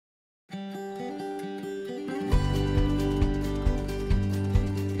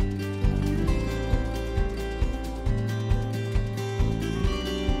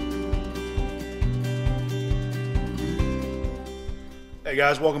Hey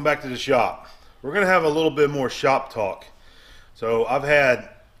guys, welcome back to the shop. We're going to have a little bit more shop talk. So I've had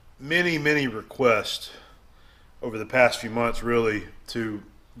many requests over the past few months really to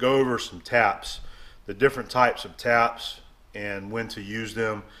go over some taps, the different types of taps and when to use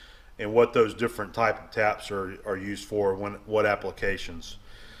them and what those different type of taps are used for, what applications.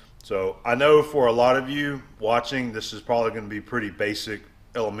 So I know for a lot of you watching, this is probably going to be pretty basic,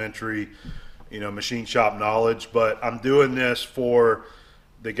 elementary, machine shop knowledge, but I'm doing this for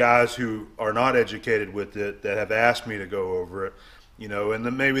the guys who are not educated with it, that have asked me to go over it, and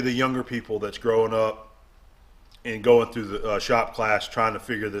then maybe the younger people that's growing up and going through the shop class trying to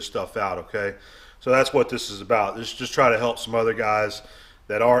figure this stuff out. Okay, so that's what this is about. This is just try to help some other guys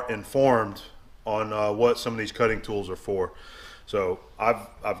that aren't informed on what some of these cutting tools are for. So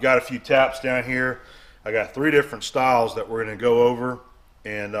I've got a few taps down here. I got 3 different styles that we're going to go over,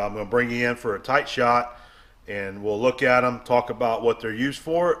 and I'm going to bring you in for a tight shot, and we'll look at them, talk about what they're used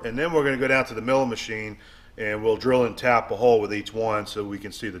for, and then we're going to go down to the milling machine and we'll drill and tap a hole with each one so we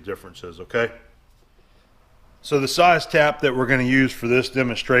can see the differences. Okay, so the size tap that we're going to use for this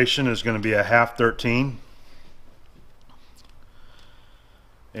demonstration is going to be a 1/2 13,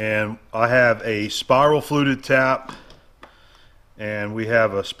 and I have a spiral fluted tap and we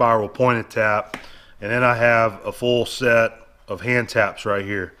have a spiral pointed tap, and then I have a full set of hand taps right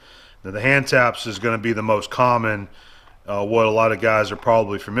here. Now the hand taps is going to be the most common, what a lot of guys are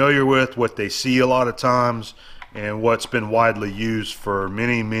probably familiar with, what they see a lot of times, and what's been widely used for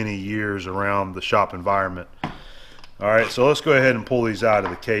many years around the shop environment. Alright, so let's go ahead and pull these out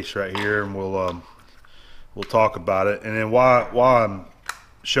of the case right here, and we'll talk about it. And then while I'm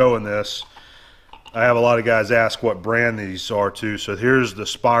showing this, I have a lot of guys ask what brand these are too. So here's the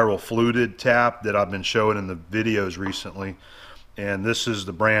spiral fluted tap that I've been showing in the videos recently, and this is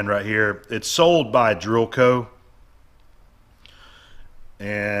the brand right here. It's sold by Drill Co,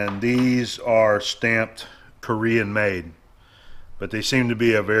 and these are stamped Korean made, but they seem to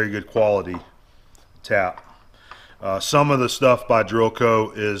be a very good quality tap. Some of the stuff by Drill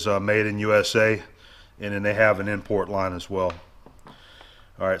Co is made in USA, and then they have an import line as well.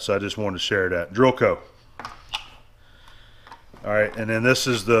 Alright, so I just wanted to share that. Drill Co. Alright, and then this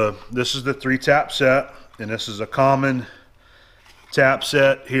is the 3 tap set, and this is a common tap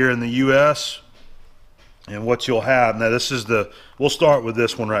set here in the US. And what you'll have, now this is we'll start with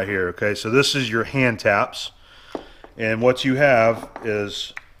this one right here. Okay, so this is your hand taps, and what you have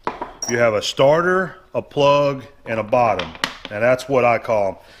is you have a starter, a plug, and a bottom. Now that's what I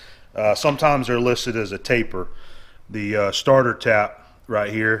call them. Sometimes they're listed as a taper. The starter tap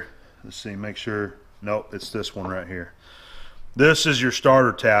right here, let's see, make sure, nope, it's this one right here. This is your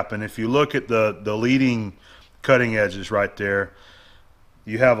starter tap, and if you look at the leading cutting edges right there,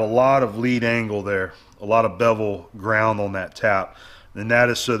 you have a lot of lead angle there, a lot of bevel ground on that tap, and that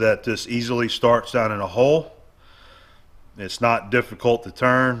is so that this easily starts down in a hole. It's not difficult to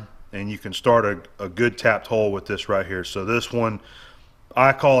turn, and you can start a good tapped hole with this right here. So this one,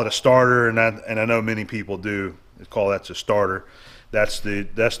 I call it a starter, and I know many people do call that a starter. That's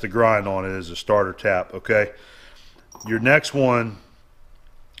the grind on it, is a starter tap. Okay, your next one,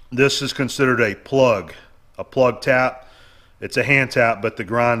 this is considered a plug tap. It's a hand tap, but the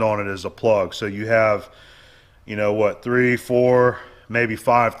grind on it is a plug. So you have, what, 3, 4, maybe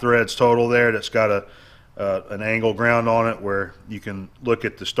 5 threads total there. That's got an angle ground on it, where you can look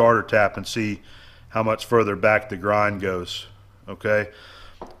at the starter tap and see how much further back the grind goes. Okay,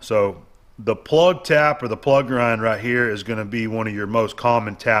 so the plug tap or the plug grind right here is going to be one of your most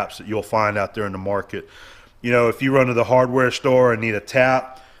common taps that you'll find out there in the market. If you run to the hardware store and need a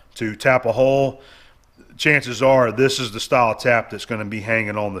tap to tap a hole, chances are this is the style tap that's going to be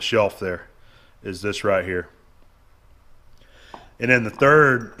hanging on the shelf there, is this right here. And then the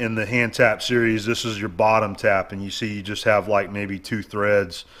third in the hand tap series, this is your bottom tap, and you see you just have like maybe 2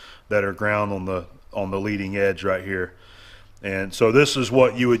 threads that are ground on the leading edge right here. And so this is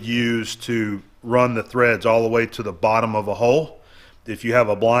what you would use to run the threads all the way to the bottom of a hole. If you have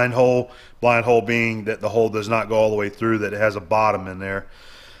a blind hole being that the hole does not go all the way through, that it has a bottom in there.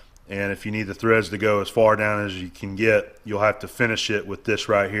 And if you need the threads to go as far down as you can get, you'll have to finish it with this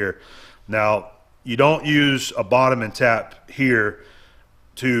right here. Now, you don't use a bottom and tap here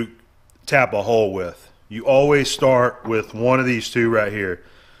to tap a hole with. You always start with one of these 2 right here.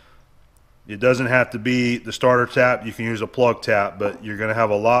 It doesn't have to be the starter tap. You can use a plug tap, but you're going to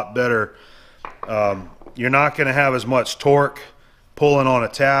have a lot better, you're not going to have as much torque pulling on a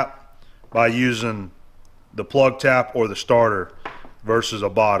tap by using the plug tap or the starter versus a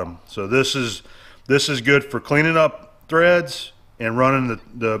bottom. So this is good for cleaning up threads and running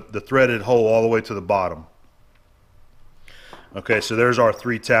the threaded hole all the way to the bottom. Okay, so there's our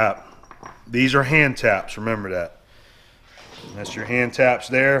 3 tap. These are hand taps, remember that. That's your hand taps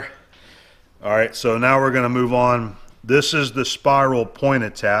there. All right, so now we're going to move on. This is the spiral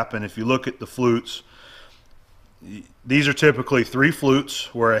pointed tap, and if you look at the flutes, these are typically 3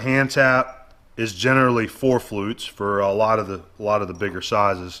 flutes, where a hand tap is generally 4 flutes for a lot of the bigger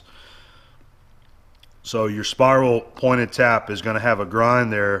sizes. So your spiral pointed tap is going to have a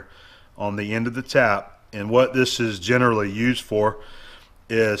grind there on the end of the tap, and what this is generally used for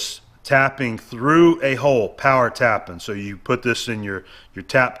is tapping through a hole, power tapping. So you put this in your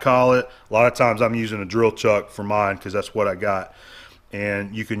tap collet. A lot of times I'm using a drill chuck for mine because that's what I got,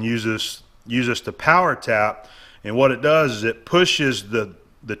 and you can use this to power tap, and what it does is it pushes the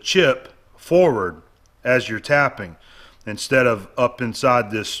chip forward as you're tapping instead of up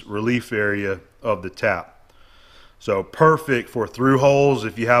inside this relief area of the tap. So perfect for through holes.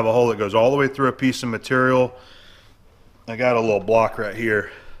 If you have a hole that goes all the way through a piece of material, I got a little block right here.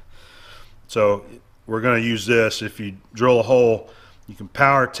 So we're going to use this. If you drill a hole, you can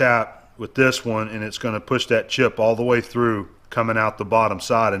power tap with this one, and it's going to push that chip all the way through, coming out the bottom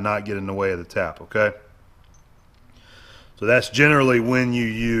side and not get in the way of the tap, okay? So that's generally when you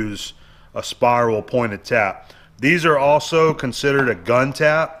use a spiral pointed tap. These are also considered a gun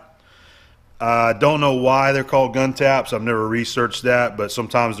tap. I don't know why they're called gun taps. I've never researched that, but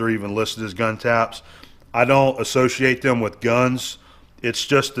sometimes they're even listed as gun taps. I don't associate them with guns. It's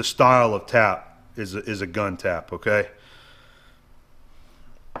just the style of tap is a gun tap, okay?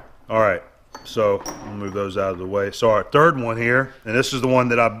 All right, so I'll move those out of the way. So our third one here, and this is the one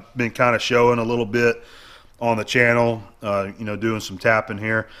that I've been kind of showing a little bit on the channel, you know, doing some tapping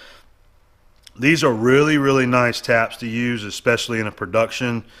here. These are really, really nice taps to use, especially in a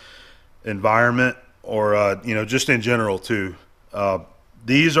production environment, or you know, just in general too.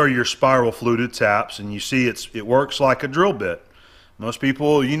 These are your spiral fluted taps, and you see it works like a drill bit. Most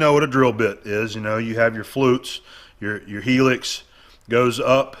people, you know what a drill bit is. You know, you have your flutes, your helix goes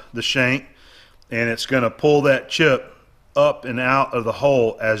up the shank, and it's going to pull that chip up and out of the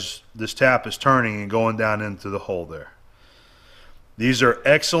hole as this tap is turning and going down into the hole there. These are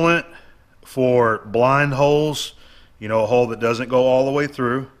excellent for blind holes, you know, a hole that doesn't go all the way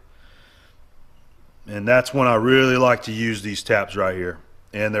through. And that's when I really like to use these taps right here.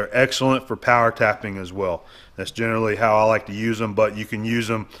 And they're excellent for power tapping as well. That's generally how I like to use them, but you can use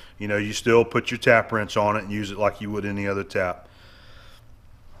them, you know, you still put your tap wrench on it and use it like you would any other tap.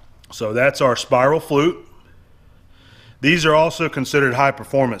 So that's our spiral flute. These are also considered high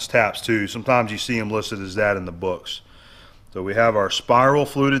performance taps too. Sometimes you see them listed as that in the books. So we have our spiral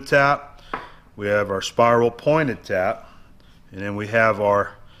fluted tap, we have our spiral pointed tap, and then we have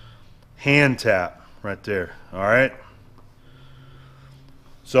our hand tap right there. All right.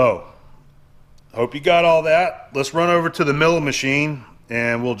 So, hope you got all that. Let's run over to the milling machine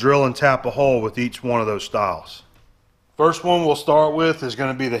and we'll drill and tap a hole with each one of those styles. First one we'll start with is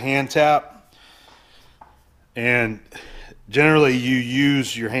going to be the hand tap. And generally you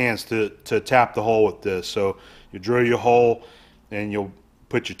use your hands to tap the hole with this. So you drill your hole and you'll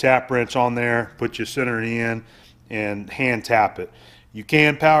put your tap wrench on there, put your center in, and hand tap it. You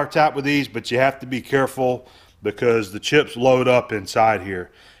can power tap with these, but you have to be careful because the chips load up inside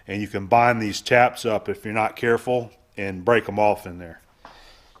here, and you can bind these taps up if you're not careful and break them off in there.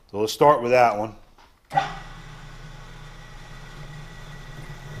 So let's start with that one.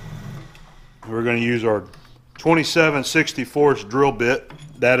 We're going to use our 27/64 drill bit.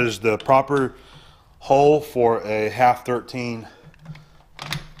 That is the proper hole for a 1/2-13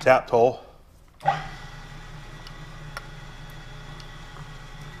 tapped hole.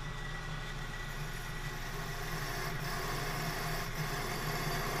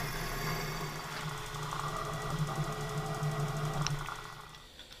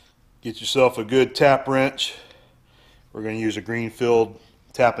 Get yourself a good tap wrench. We're going to use a Greenfield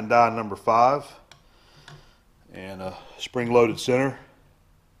tap and die number 5 and a spring-loaded center.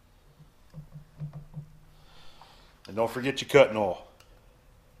 And don't forget your cutting oil.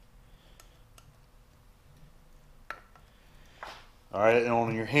 All right, and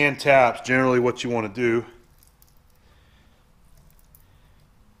on your hand taps, generally what you want to do,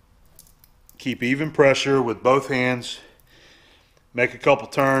 keep even pressure with both hands, make a couple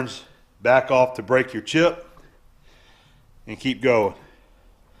turns, back off to break your chip, and keep going.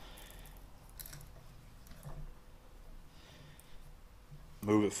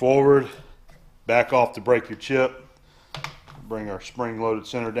 Move it forward, back off to break your chip, bring our spring-loaded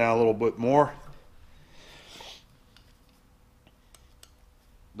center down a little bit more.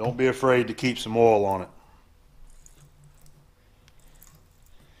 Don't be afraid to keep some oil on it.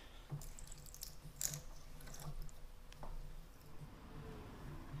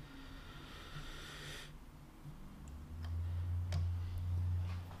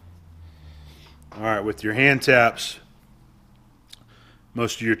 All right, with your hand taps,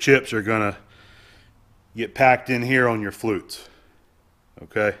 most of your chips are gonna get packed in here on your flutes,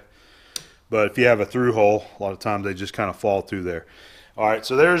 okay? But if you have a through hole, a lot of times they just kind of fall through there. All right,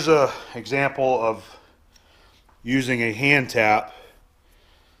 so there's an example of using a hand tap.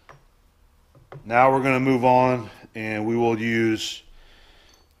 Now we're going to move on and we will use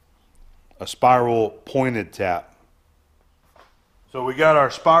a spiral pointed tap. So we got our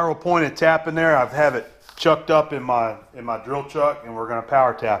spiral pointed tap in there. I have it chucked up in my drill chuck, and we're going to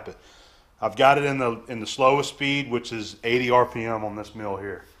power tap it. I've got it in the slowest speed, which is 80 RPM on this mill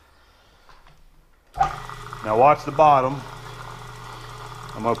here. Now watch the bottom.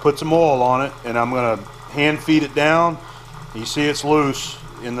 I'm going to put some oil on it, and I'm going to hand feed it down. You see it's loose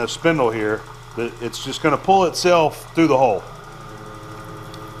in the spindle here, but it's just going to pull itself through the hole.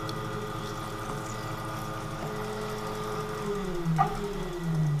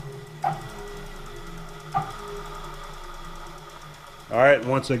 All right,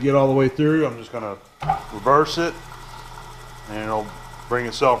 once I get all the way through, I'm just going to reverse it, and it'll bring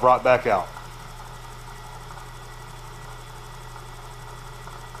itself right back out.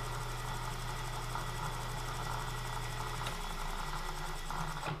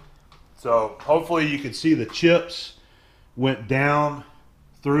 So hopefully you can see the chips went down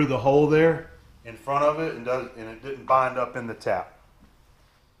through the hole there in front of it, and it didn't bind up in the tap.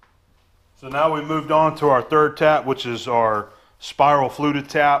 So now we moved on to our third tap, which is our spiral fluted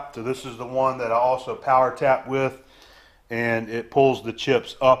tap. So this is the one that I also power tap with, and it pulls the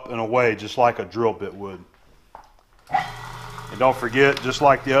chips up and away just like a drill bit would. And don't forget, just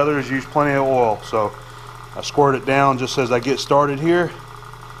like the others, use plenty of oil. So I squirt it down just as I get started here,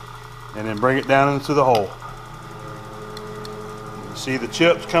 and then bring it down into the hole. You see the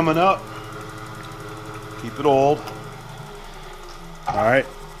chips coming up. Keep it oiled. All right,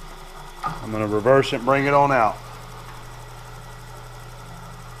 I'm going to reverse it and bring it on out.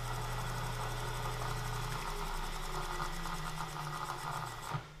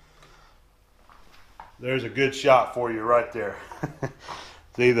 There's a good shot for you right there.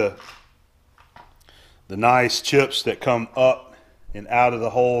 See the nice chips that come up and out of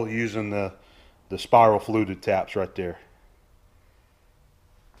the hole using the spiral fluted taps right there.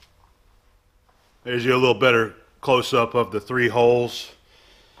 There's you a little better close-up of the 3 holes.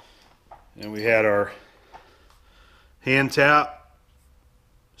 And we had our hand tap,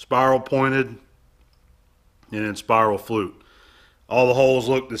 spiral pointed, and then spiral flute. All the holes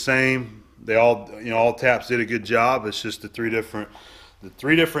look the same. They all, all taps did a good job. It's just the three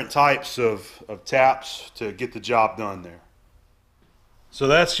different types of taps to get the job done there. So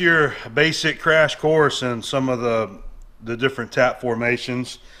that's your basic crash course in some of the different tap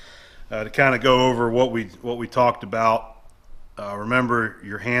formations. To kind of go over what we talked about. Remember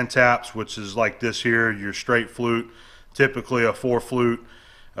your hand taps, which is like this here, your straight flute, typically a 4 flute.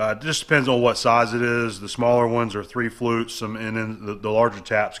 It just depends on what size it is. The smaller ones are 3 flutes, and then the larger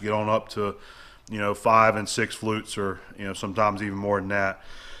taps get on up to 5 and 6 flutes, or sometimes even more than that.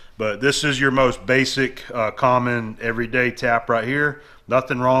 But this is your most basic, common, everyday tap right here.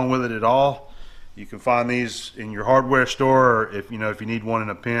 Nothing wrong with it at all. You can find these in your hardware store, or if you need one in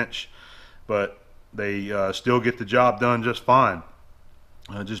a pinch. But they still get the job done just fine.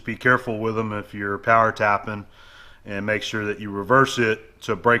 Just be careful with them if you're power tapping, and make sure that you reverse it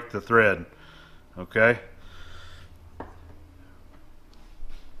to break the thread. Okay.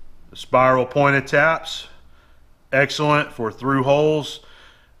 The spiral pointed taps, excellent for through holes.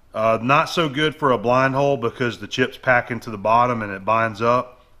 Not so good for a blind hole because the chips pack into the bottom and it binds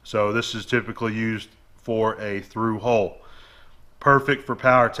up. So this is typically used for a through hole. Perfect for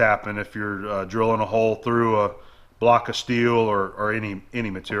power tapping if you're drilling a hole through a block of steel or any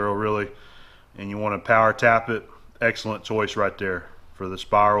material really, and you want to power tap it. Excellent choice right there for the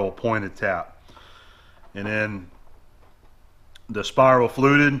spiral pointed tap. And then the spiral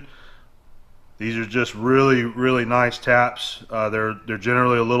fluted, these are just really nice taps. They're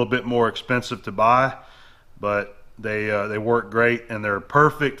generally a little bit more expensive to buy, but they work great, and they're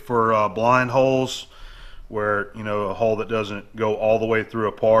perfect for blind holes where a hole that doesn't go all the way through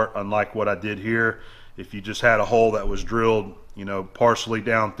a part, unlike what I did here. If you just had a hole that was drilled partially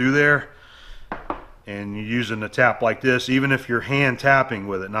down through there, and you're using a tap like this, even if you're hand tapping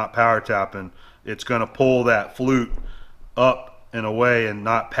with it, not power tapping, it's going to pull that flute up and away and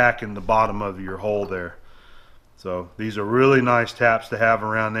not pack in the bottom of your hole there. So these are really nice taps to have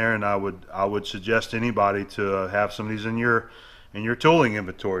around there, and I would suggest anybody to have some of these in your tooling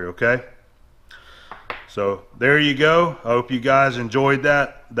inventory. Okay. So there you go. I hope you guys enjoyed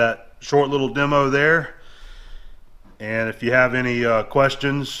that short little demo there. And if you have any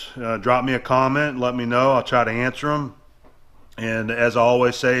questions, drop me a comment, let me know. I'll try to answer them. And as I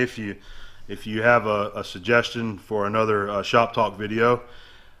always say, if you have a suggestion for another Shop Talk video,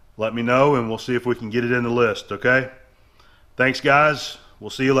 let me know and we'll see if we can get it in the list, okay? Thanks guys,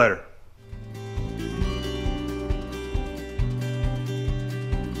 we'll see you later.